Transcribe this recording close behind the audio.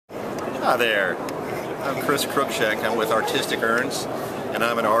Hi there, I'm Chris Cruikshank. I'm with Artistic Urns, and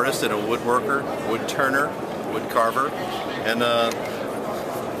I'm an artist and a woodworker, wood turner, wood carver, and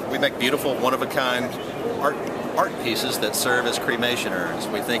we make beautiful, one-of-a-kind art pieces that serve as cremation urns.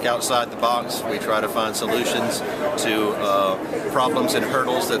 We think outside the box. We try to find solutions to problems and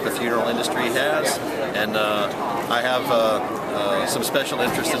hurdles that the funeral industry has, and I have some special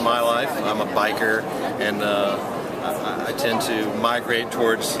interest in my life. I'm a biker, and I tend to migrate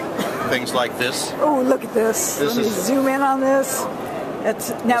towards things like this. Oh, look at this. Let me zoom in on this.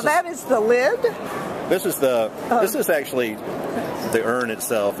 That is the lid? This is actually the urn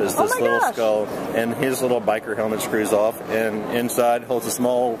itself, is this little skull, and his little biker helmet screws off, and inside holds a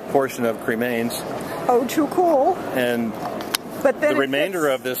small portion of cremains. Oh, too cool. And but then the remainder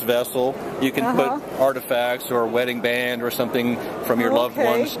of this vessel, you can put artifacts or a wedding band or something from your loved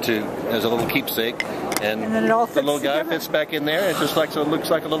ones as a little keepsake. And then it all fits the little guy fits back in there. It's just like, so it looks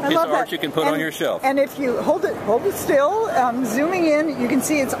like a little piece of art you can put on your shelf. And if you hold it still, zooming in, you can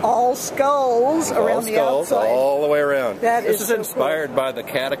see it's all skulls around the outside. All the way around. This is inspired by the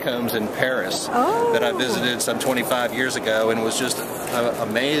catacombs in Paris that I visited some 25 years ago, and was just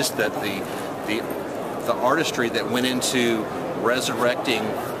amazed that the artistry that went into resurrecting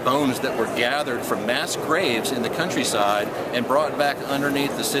bones that were gathered from mass graves in the countryside and brought back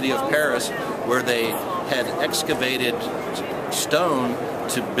underneath the city of Paris, where they had excavated stone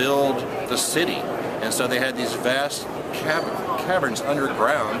to build the city. And so they had these vast caverns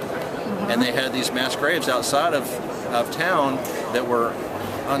underground, and they had these mass graves outside of town that were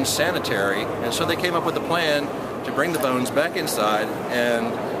unsanitary. And so they came up with a plan to bring the bones back inside,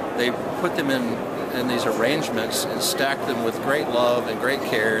 and they put them in these arrangements and stacked them with great love and great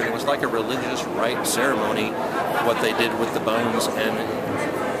care. And it was like a religious rite ceremony, what they did with the bones. And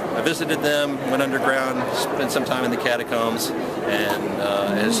I visited them, went underground, spent some time in the catacombs, and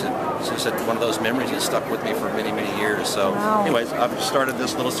it's one of those memories that stuck with me for many, many years. So anyways, I've started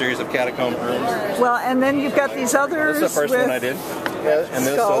this little series of catacomb urns. Well, and then you've got these others. This is the first one I did. Yeah, and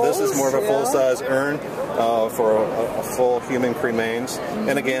this is more of a full-size urn for a full human cremains.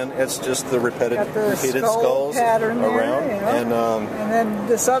 And again, it's just the repeated skulls around. And then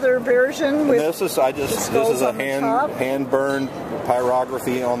this other version with this is a hand-burned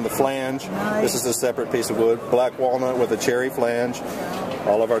pyrography on the flange. Nice. This is a separate piece of wood, black walnut with a cherry flange.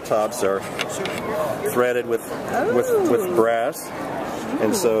 All of our tops are threaded with brass,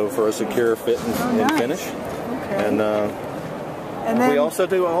 and so for a secure fit and finish. And then we also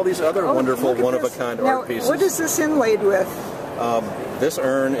do all these other wonderful one-of-a-kind art pieces. What is this inlaid with? This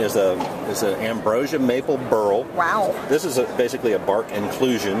urn is an ambrosia maple burl. Wow. This is basically a bark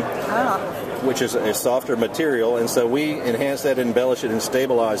inclusion, which is a softer material, and so we enhance that, embellish it, and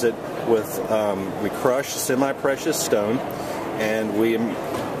stabilize it with, we crush semi-precious stone, and we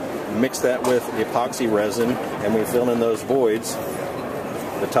mix that with epoxy resin, and we fill in those voids.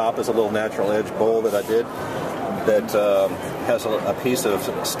 The top is a little natural edge bowl that I did that has a piece of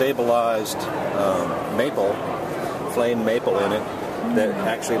stabilized maple, flame maple in it, that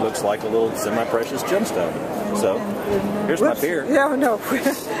actually looks like a little semi-precious gemstone. So here's my beer. Yeah, no.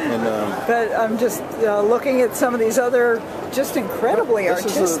 But I'm just looking at some of these other, just incredibly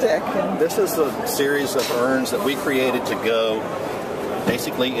artistic. This is a series of urns that we created to go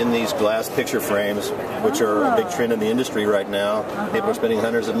basically in these glass picture frames, which are a big trend in the industry right now. People are spending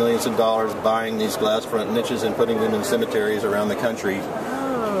hundreds of millions of dollars buying these glass front niches and putting them in cemeteries around the country.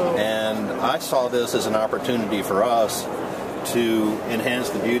 And I saw this as an opportunity for us to enhance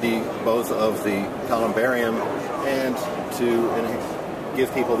the beauty both of the columbarium and to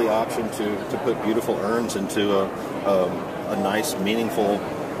give people the option to put beautiful urns into a nice, meaningful,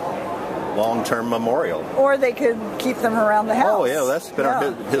 long-term memorial. Or they could keep them around the house. Oh yeah, that's been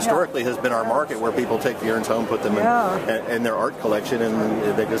our, historically has been our market, where people take the urns home, put them in their art collection, and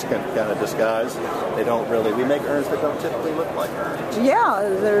they just kind of disguise. They don't really. We make urns that don't typically look like urns. Yeah,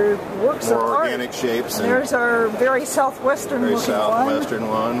 they're works of art. More organic shapes. And there's our very southwestern one.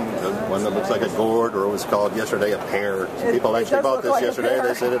 The one that looks like a gourd, or it was called yesterday a pear. People actually bought this yesterday.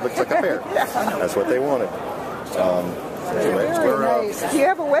 They said it looks like a pear. That's what they wanted. Anyway, nice. Do you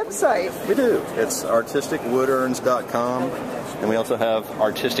have a website? We do. It's artisticwoodurns.com, and we also have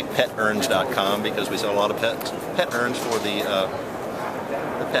artisticpeturns.com, because we sell a lot of pet urns for the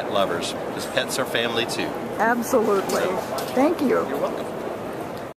pet lovers, because pets are family too. Absolutely. Thank you. You're welcome.